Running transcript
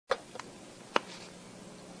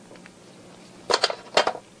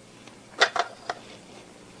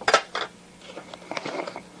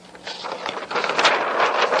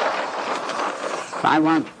I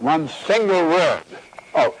want one single word.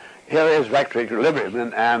 Oh, here is vector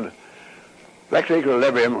equilibrium, and vector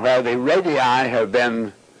equilibrium where the radii have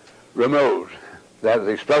been removed, that is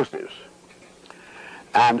explosives.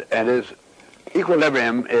 And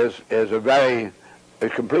equilibrium is a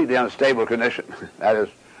completely unstable condition. That is,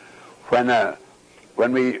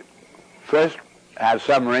 when we first had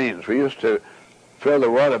submarines, we used to fill the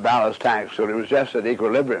water ballast tanks so it was just at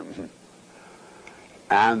equilibrium.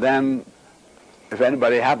 And then, if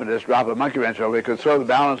anybody happened to just drop a monkey wrench over, they could throw the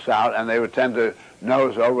ballast out, and they would tend to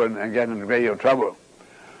nose over and get into a great deal of trouble.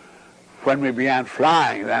 When we began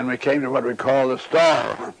flying, then we came to what we call the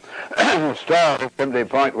stall. Stall is simply a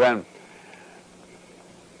point when,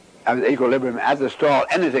 at equilibrium, at the stall,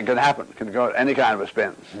 anything can happen, can go any kind of a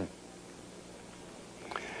spin.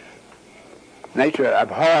 Nature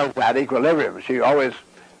abhors that equilibrium. She always,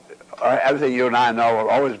 everything you and I know will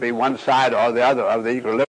always be one side or the other of the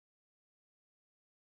equilibrium.